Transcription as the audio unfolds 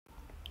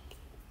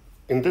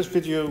In this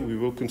video, we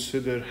will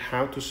consider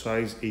how to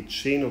size a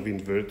chain of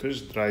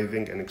inverters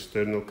driving an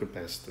external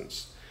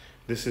capacitance.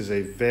 This is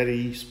a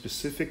very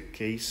specific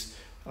case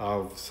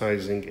of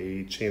sizing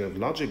a chain of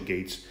logic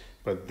gates,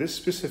 but this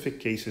specific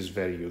case is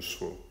very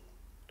useful.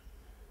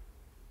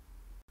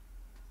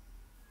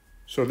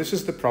 So this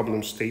is the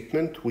problem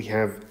statement. We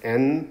have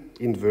n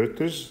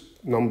inverters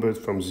numbered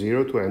from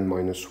 0 to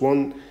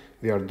n-1.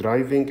 They are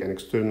driving an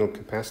external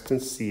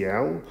capacitance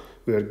CL.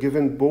 We are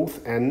given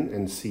both n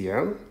and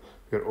CL.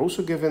 We are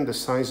also given the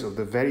size of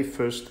the very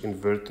first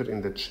inverter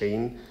in the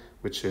chain,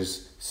 which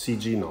is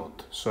CG0.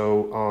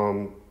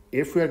 So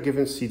if we are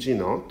given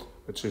CG0,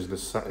 which is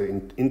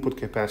the input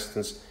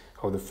capacitance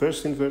of the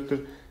first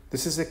inverter,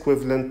 this is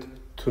equivalent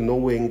to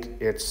knowing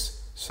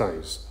its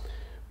size.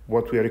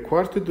 What we are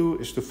required to do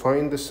is to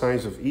find the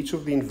size of each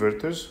of the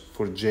inverters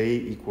for j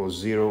equals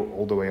 0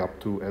 all the way up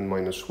to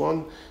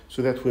n-1,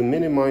 so that we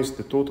minimize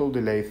the total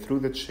delay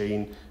through the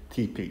chain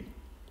Tp.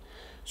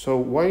 So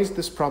why is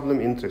this problem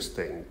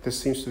interesting? This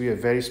seems to be a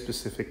very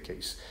specific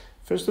case.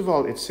 First of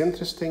all, it's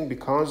interesting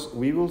because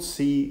we will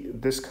see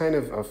this kind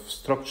of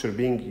structure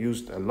being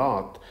used a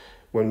lot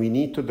when we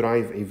need to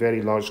drive a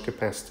very large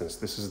capacitance.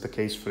 This is the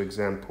case, for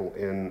example,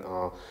 in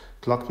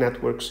clock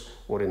networks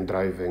or in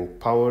driving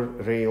power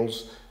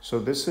rails. So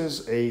this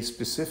is a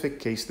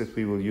specific case that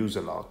we will use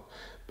a lot,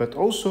 but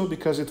also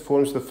because it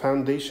forms the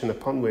foundation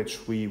upon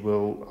which we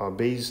will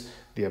base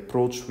the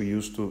approach we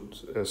use to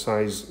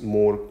size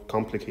more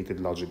complicated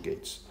logic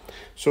gates.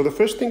 So the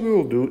first thing we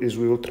will do is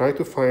we will try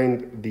to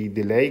find the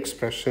delay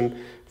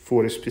expression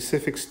for a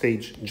specific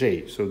stage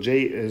J. So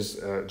J is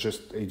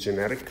just a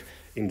generic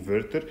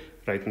inverter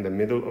right in the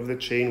middle of the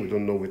chain. We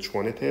don't know which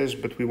one it is,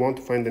 but we want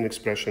to find an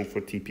expression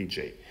for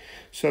TPJ.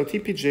 So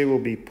TPJ will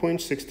be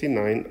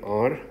 0.69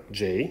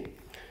 Rj,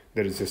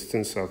 the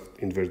resistance of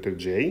inverter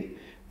J,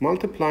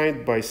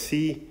 multiplied by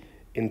C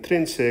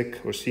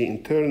intrinsic or C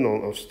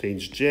internal of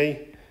stage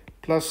J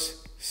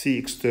plus C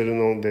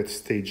external that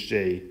stage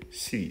J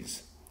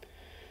sees.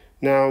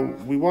 Now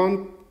we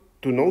want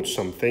to note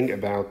something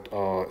about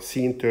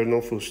C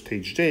internal for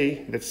stage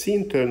J, that C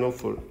internal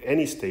for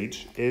any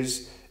stage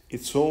is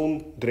its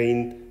own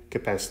drain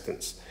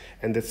capacitance,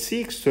 and that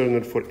C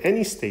external for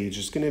any stage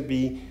is going to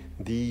be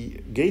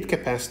the gate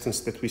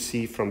capacitance that we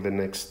see from the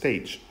next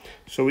stage.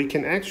 So we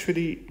can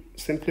actually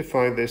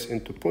simplify this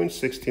into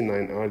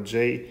 0.69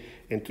 Rj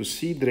into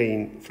C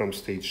drain from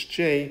stage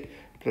J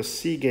plus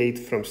C gate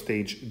from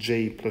stage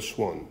J plus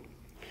 1.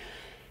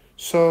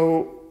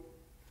 So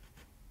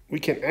we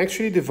can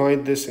actually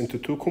divide this into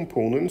two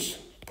components,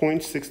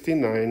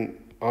 0.69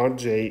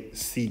 Rj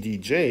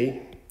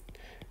CDJ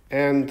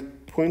and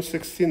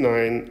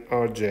 0.69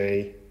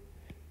 Rj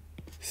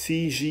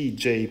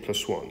CGJ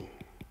plus 1.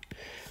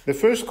 The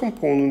first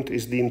component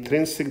is the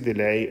intrinsic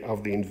delay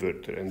of the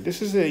inverter, and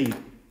this is a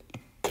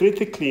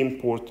critically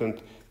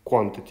important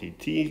quantity.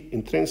 T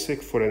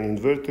intrinsic for an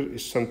inverter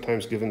is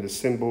sometimes given the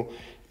symbol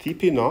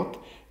Tp0,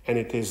 and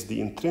it is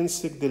the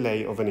intrinsic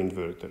delay of an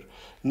inverter.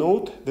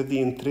 Note that the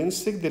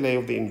intrinsic delay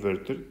of the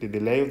inverter, the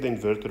delay of the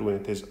inverter when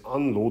it is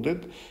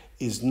unloaded,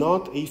 is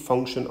not a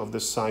function of the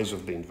size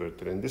of the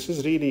inverter, and this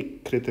is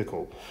really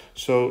critical.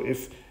 So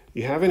if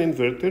you have an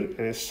inverter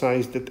and it's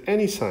sized at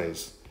any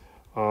size,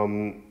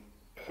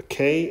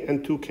 K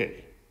and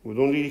 2K, we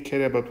don't really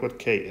care about what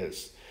K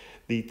is.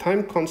 The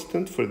time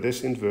constant for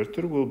this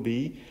inverter will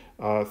be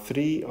 3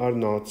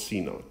 R0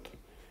 C0.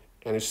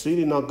 And it's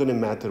really not going to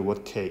matter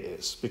what K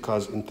is,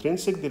 because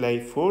intrinsic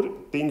delay for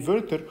the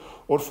inverter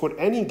or for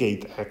any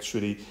gate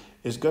actually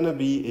is going to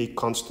be a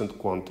constant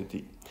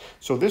quantity.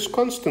 So this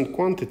constant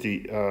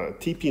quantity,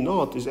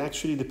 Tp0, is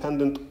actually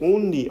dependent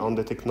only on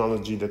the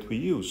technology that we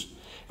use.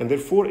 And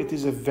therefore, it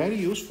is a very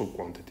useful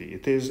quantity.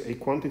 It is a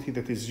quantity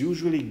that is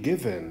usually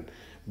given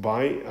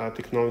by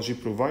technology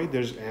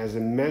providers as a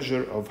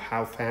measure of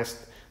how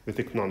fast the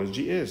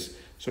technology is.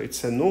 So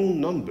it's a known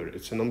number.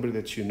 It's a number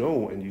that you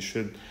know and you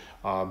should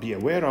be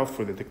aware of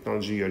for the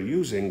technology you're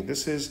using.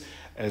 This is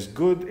as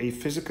good a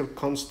physical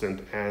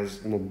constant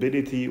as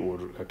mobility or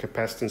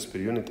capacitance per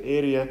unit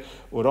area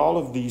or all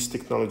of these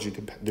technology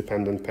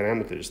dependent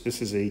parameters.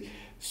 This is a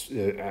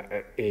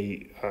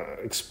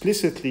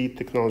explicitly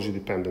technology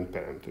dependent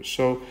parameter.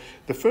 So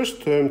the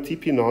first term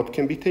Tp0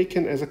 can be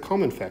taken as a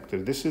common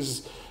factor. This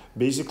is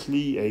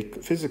basically a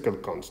physical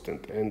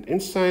constant, and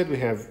inside we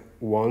have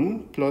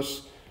 1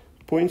 plus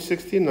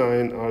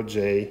 0.69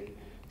 Rj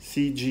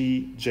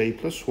CGJ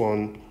plus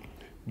 1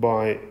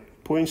 by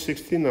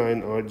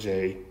 0.69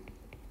 Rj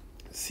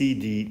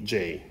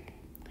CDJ.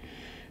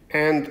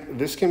 And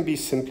this can be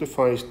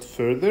simplified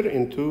further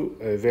into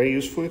a very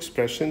useful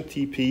expression,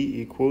 Tp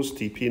equals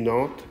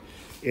Tp0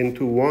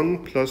 into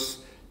 1 plus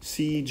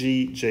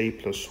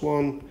CGJ plus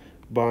 1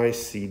 by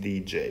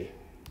CDJ.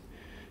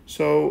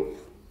 So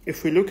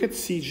if we look at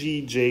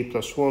CGJ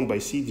plus 1 by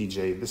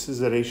CDJ, this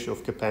is a ratio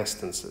of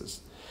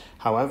capacitances.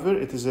 However,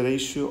 it is a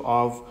ratio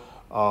of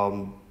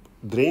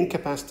drain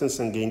capacitance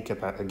and gate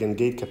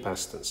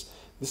capacitance.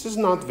 This is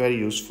not very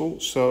useful,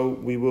 so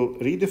we will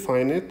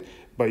redefine it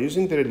by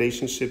using the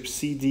relationship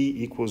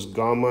CD equals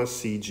gamma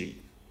CG.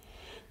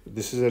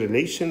 This is a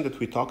relation that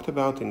we talked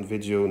about in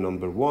video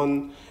number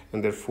 1,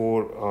 and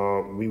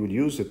therefore we will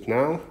use it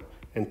now.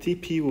 And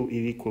Tp will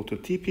be equal to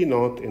Tp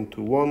naught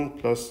into 1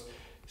 plus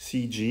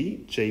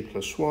Cg j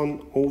plus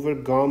 1 over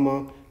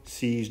gamma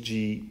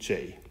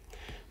Cgj.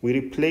 We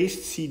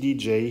replaced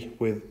Cdj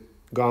with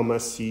gamma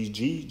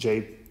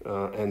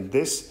Cgj, and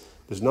this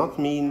does not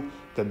mean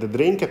that the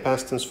drain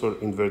capacitance for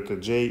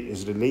inverter J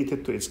is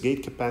related to its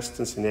gate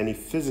capacitance in any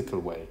physical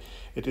way.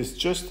 It is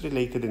just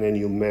related in a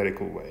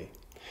numerical way.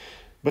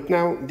 But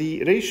now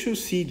the ratio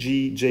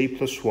Cgj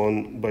plus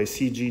 1 by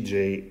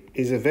Cgj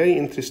is a very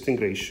interesting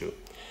ratio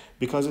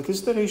because it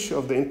is the ratio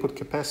of the input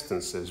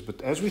capacitances.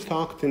 But as we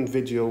talked in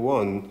video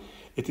 1,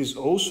 it is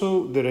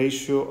also the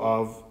ratio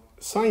of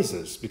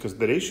sizes, because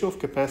the ratio of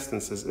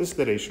capacitances is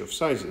the ratio of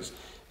sizes.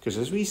 Because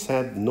as we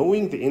said,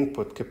 knowing the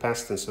input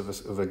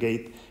capacitance of a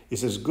gate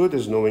is as good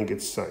as knowing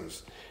its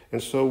size.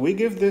 And so we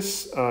give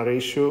this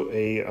ratio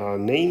a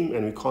name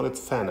and we call it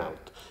fan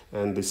out.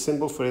 And the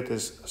symbol for it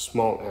is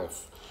small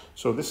f.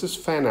 So this is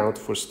fan out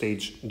for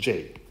stage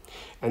J.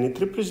 And it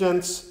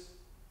represents,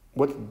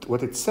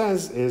 what it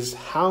says is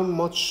how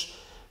much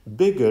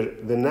bigger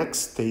the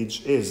next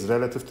stage is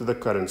relative to the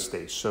current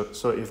stage.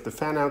 So if the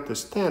fan out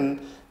is 10,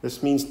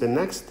 this means the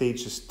next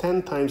stage is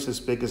 10 times as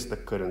big as the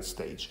current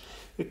stage.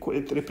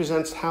 It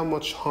represents how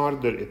much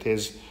harder it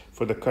is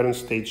for the current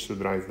stage to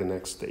drive the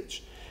next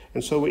stage.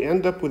 And so we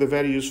end up with a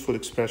very useful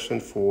expression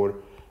for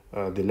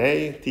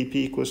delay, Tp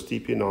equals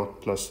Tp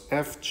naught plus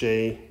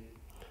Fj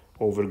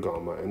over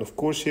gamma. And of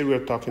course here we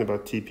are talking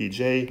about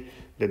Tpj,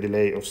 the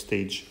delay of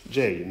stage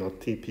J, not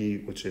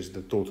Tp, which is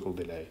the total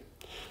delay.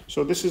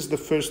 So this is the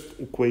first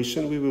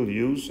equation we will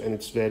use, and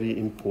it's very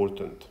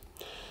important.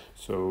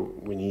 So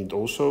we need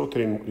also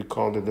to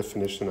recall the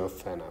definition of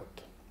fan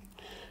out.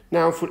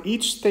 Now for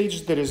each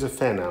stage there is a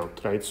fan out,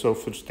 right? So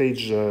for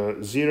stage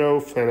 0,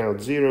 fan out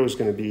 0 is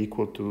going to be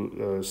equal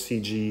to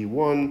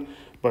Cg1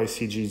 by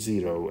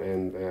Cg0,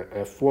 and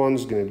F1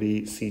 is going to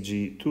be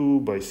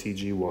Cg2 by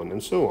Cg1,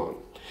 and so on.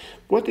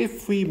 What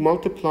if we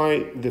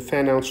multiply the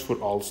fan outs for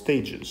all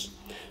stages?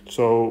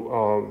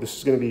 So this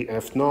is going to be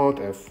F0,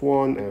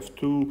 F1,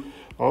 F2,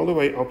 all the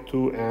way up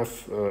to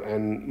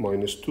Fn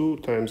minus 2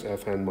 times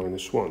Fn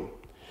minus 1.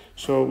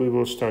 So we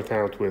will start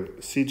out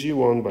with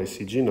Cg1 by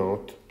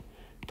Cg0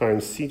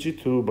 times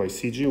Cg2 by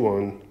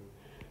Cg1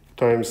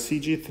 times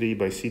Cg3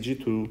 by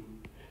Cg2,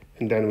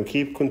 and then we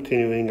keep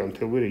continuing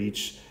until we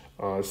reach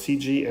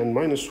Cgn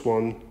minus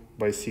 1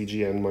 by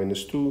Cgn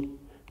minus 2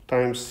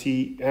 times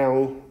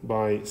Cl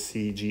by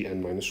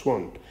Cgn minus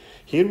 1.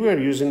 Here we are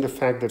using the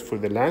fact that for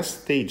the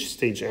last stage,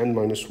 stage n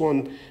minus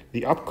 1,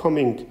 the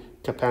upcoming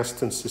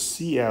capacitance is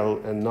Cl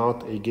and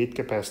not a gate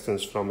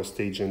capacitance from a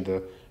stage in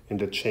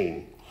the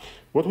chain.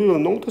 What we will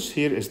notice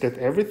here is that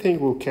everything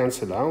will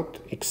cancel out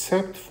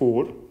except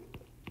for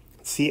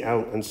Cl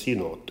and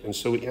C0, and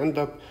so we end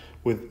up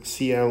with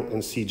Cl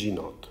and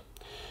Cg0.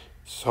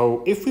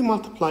 So if we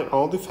multiply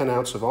all the fan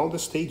outs of all the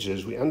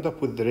stages, we end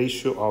up with the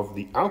ratio of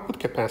the output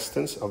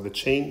capacitance of the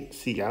chain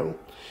Cl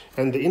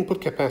and the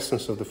input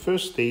capacitance of the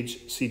first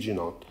stage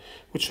Cg0,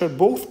 which are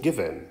both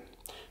given.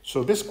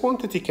 So this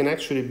quantity can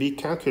actually be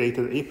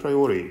calculated a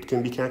priori. It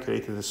can be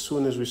calculated as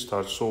soon as we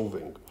start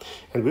solving.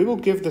 And we will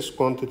give this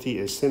quantity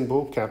a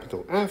symbol,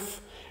 capital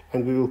F,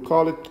 and we will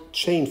call it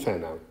chain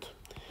fan out.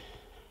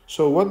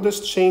 So what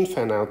does chain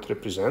fan out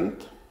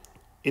represent?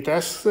 It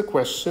asks the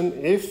question,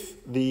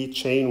 if the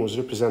chain was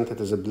represented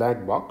as a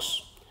black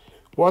box,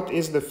 what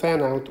is the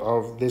fan out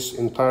of this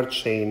entire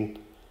chain?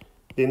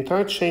 The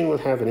entire chain will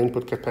have an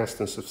input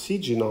capacitance of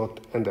Cg0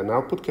 and an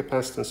output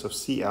capacitance of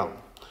Cl.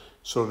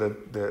 So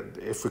that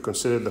if we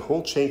consider the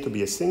whole chain to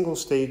be a single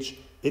stage,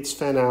 its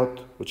fan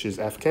out, which is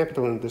F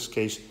capital in this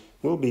case,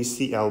 will be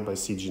Cl by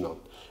Cg0,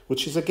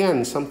 which is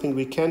again something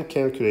we can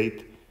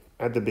calculate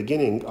at the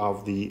beginning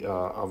of the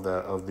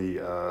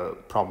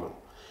problem.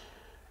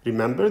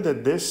 Remember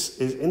that this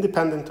is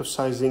independent of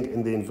sizing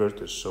in the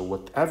inverters. So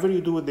whatever you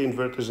do with the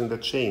inverters in the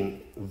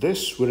chain,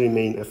 this will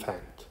remain a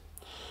fact.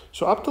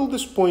 So up till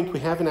this point, we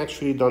haven't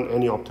actually done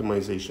any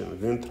optimization. We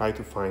didn't try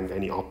to find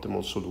any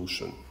optimal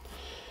solution.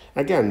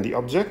 Again, the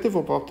objective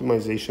of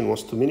optimization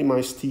was to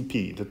minimize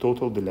Tp, the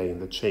total delay in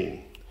the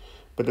chain.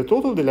 But the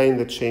total delay in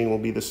the chain will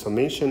be the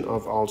summation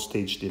of all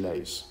stage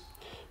delays,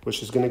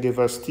 which is going to give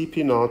us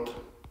Tp naught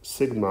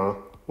sigma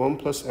 1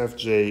 plus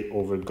Fj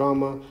over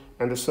gamma,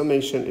 and the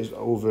summation is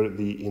over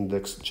the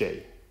index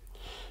j.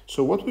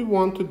 So what we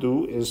want to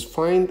do is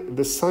find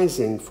the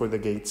sizing for the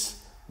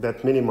gates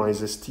that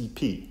minimizes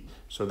Tp.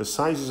 So the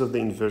sizes of the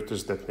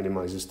inverters that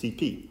minimizes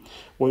Tp.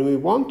 When we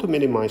want to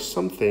minimize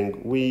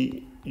something,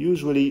 we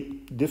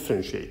usually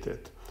differentiate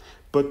it.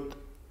 But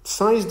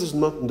size does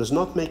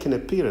not make an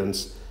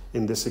appearance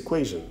in this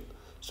equation.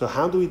 So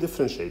how do we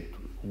differentiate?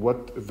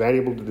 What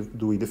variable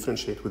do we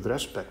differentiate with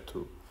respect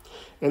to?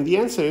 And the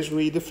answer is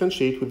we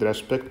differentiate with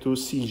respect to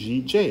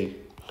Cgj,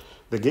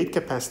 the gate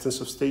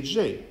capacitance of stage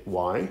J.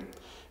 Why?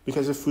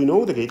 Because if we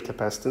know the gate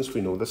capacitance,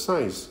 we know the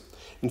size.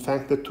 In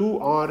fact, the two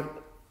are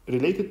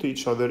related to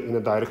each other in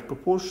a direct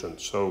proportion.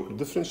 So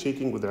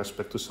differentiating with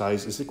respect to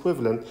size is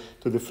equivalent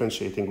to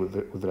differentiating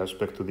with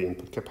respect to the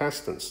input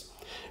capacitance.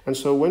 And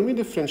so when we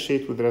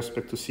differentiate with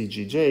respect to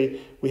CGJ,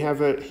 we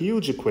have a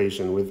huge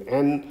equation with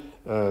n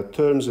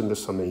terms in the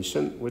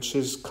summation, which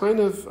is kind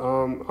of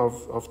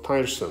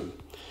tiresome.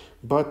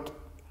 But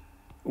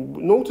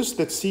notice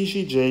that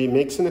CGJ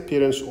makes an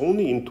appearance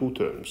only in two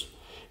terms.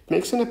 It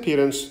makes an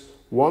appearance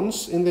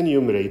once in the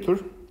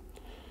numerator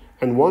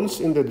and once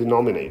in the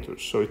denominator.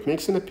 So it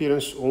makes an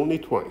appearance only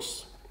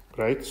twice,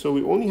 right? So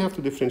we only have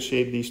to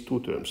differentiate these two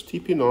terms,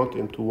 Tp0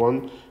 into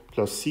 1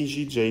 plus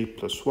CGJ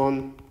plus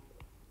 1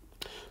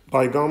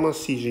 by gamma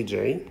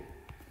CGJ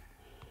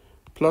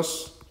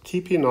plus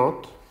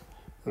Tp0,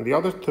 and the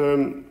other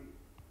term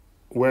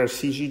where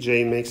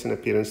CGJ makes an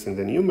appearance in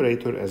the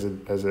numerator as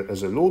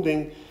a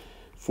loading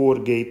for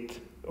gate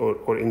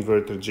or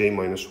inverter J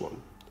minus 1.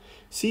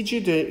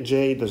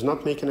 CGJ does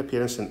not make an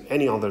appearance in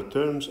any other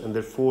terms, and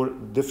therefore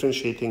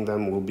differentiating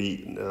them will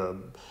be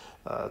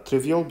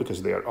trivial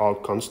because they are all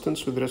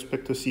constants with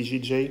respect to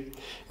CGJ.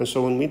 And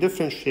so when we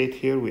differentiate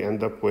here, we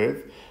end up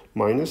with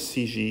minus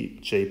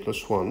CGJ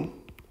plus 1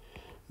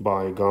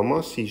 by gamma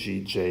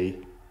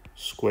CGJ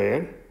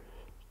square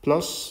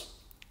plus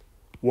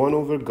 1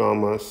 over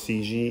gamma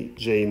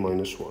CGJ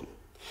minus 1.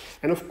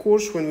 And of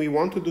course, when we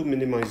want to do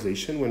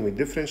minimization, when we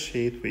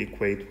differentiate, we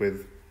equate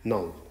with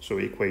null. So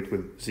we equate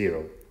with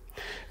 0.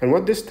 And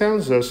what this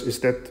tells us is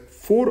that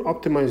for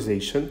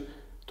optimization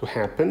to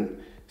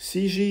happen,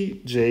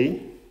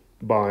 CGJ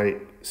by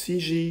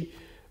CGJ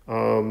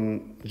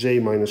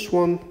minus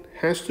 1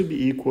 has to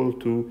be equal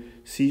to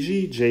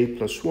CGJ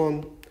plus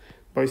 1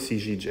 by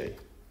CGJ.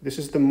 This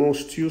is the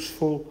most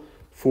useful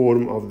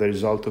form of the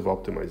result of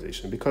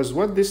optimization, because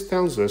what this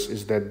tells us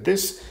is that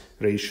this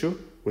ratio,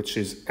 which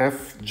is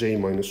Fj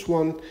minus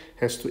 1,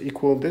 has to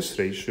equal this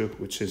ratio,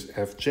 which is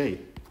Fj.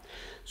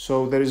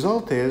 So the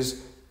result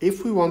is,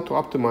 if we want to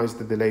optimize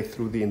the delay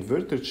through the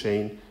inverter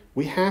chain,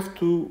 we have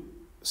to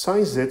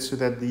size it so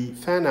that the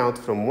fan out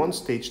from one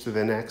stage to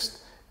the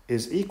next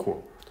is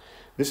equal.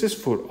 This is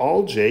for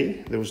all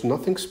j. There was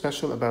nothing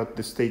special about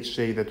the stage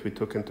j that we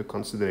took into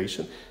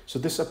consideration. So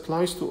this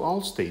applies to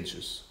all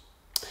stages.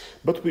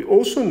 But we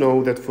also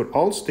know that for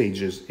all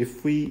stages,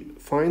 if we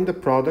find the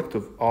product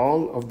of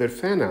all of their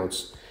fan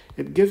outs,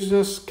 it gives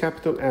us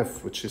capital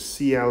F, which is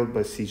CL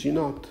by CG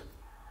naught.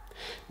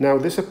 Now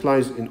this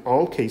applies in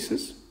all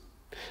cases,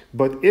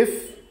 but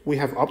if we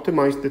have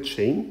optimized the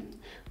chain,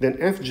 then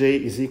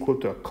Fj is equal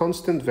to a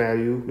constant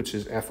value, which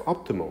is F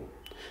optimal.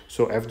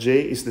 So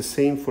Fj is the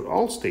same for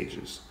all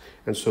stages.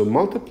 And so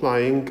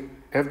multiplying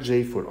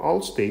Fj for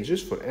all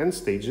stages, for n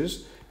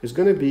stages, is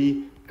going to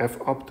be F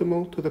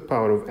optimal to the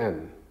power of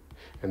n.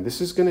 And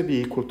this is going to be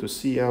equal to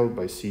CL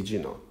by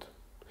CG naught.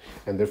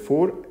 And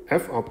therefore,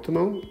 F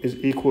optimal is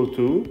equal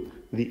to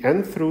the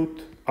nth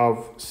root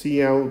of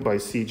CL by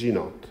CG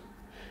naught.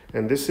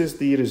 And this is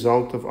the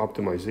result of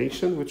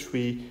optimization, which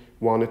we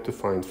wanted to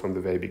find from the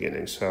very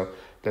beginning. So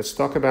let's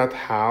talk about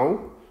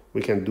how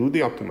we can do the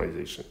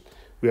optimization.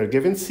 We are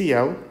given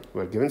CL,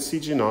 we are given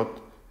CG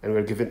naught, and we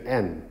are given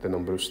n, the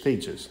number of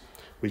stages.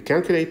 We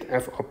calculate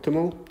F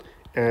optimal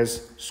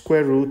as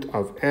square root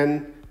of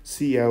n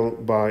CL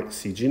by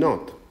CG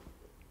naught.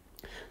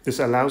 This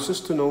allows us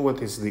to know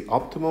what is the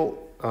optimal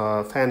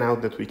fan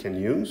out that we can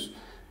use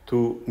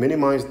to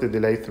minimize the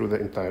delay through the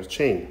entire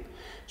chain.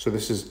 So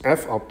this is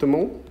F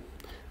optimal,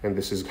 and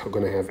this is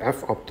going to have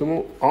F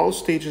optimal. All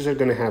stages are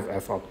going to have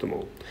F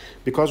optimal.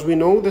 Because we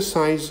know the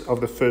size of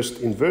the first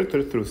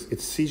inverter through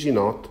its CG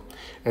naught,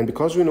 and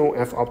because we know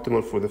F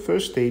optimal for the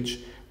first stage,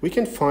 we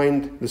can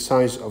find the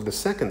size of the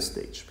second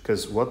stage,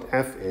 because what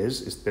F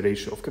is the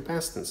ratio of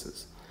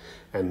capacitances.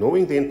 And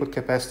knowing the input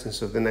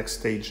capacitance of the next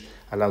stage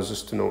allows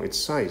us to know its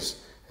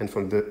size. And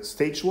from the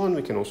stage 1,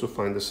 we can also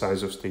find the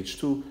size of stage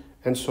 2,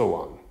 and so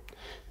on.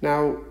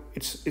 Now,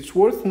 it's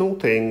worth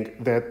noting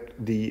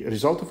that the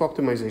result of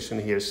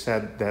optimization here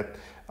said that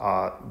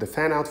the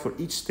fan out for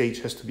each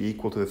stage has to be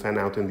equal to the fan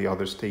out in the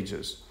other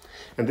stages.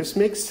 And this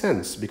makes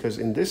sense because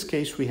in this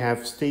case we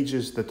have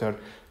stages that are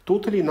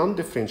totally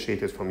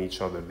non-differentiated from each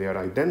other. They are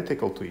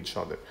identical to each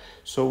other.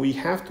 So we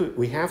have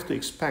to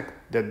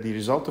expect that the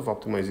result of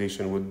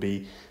optimization would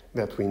be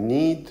that we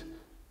need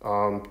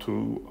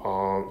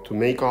to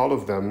make all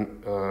of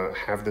them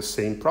have the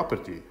same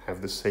property,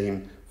 have the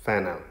same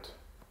fan out.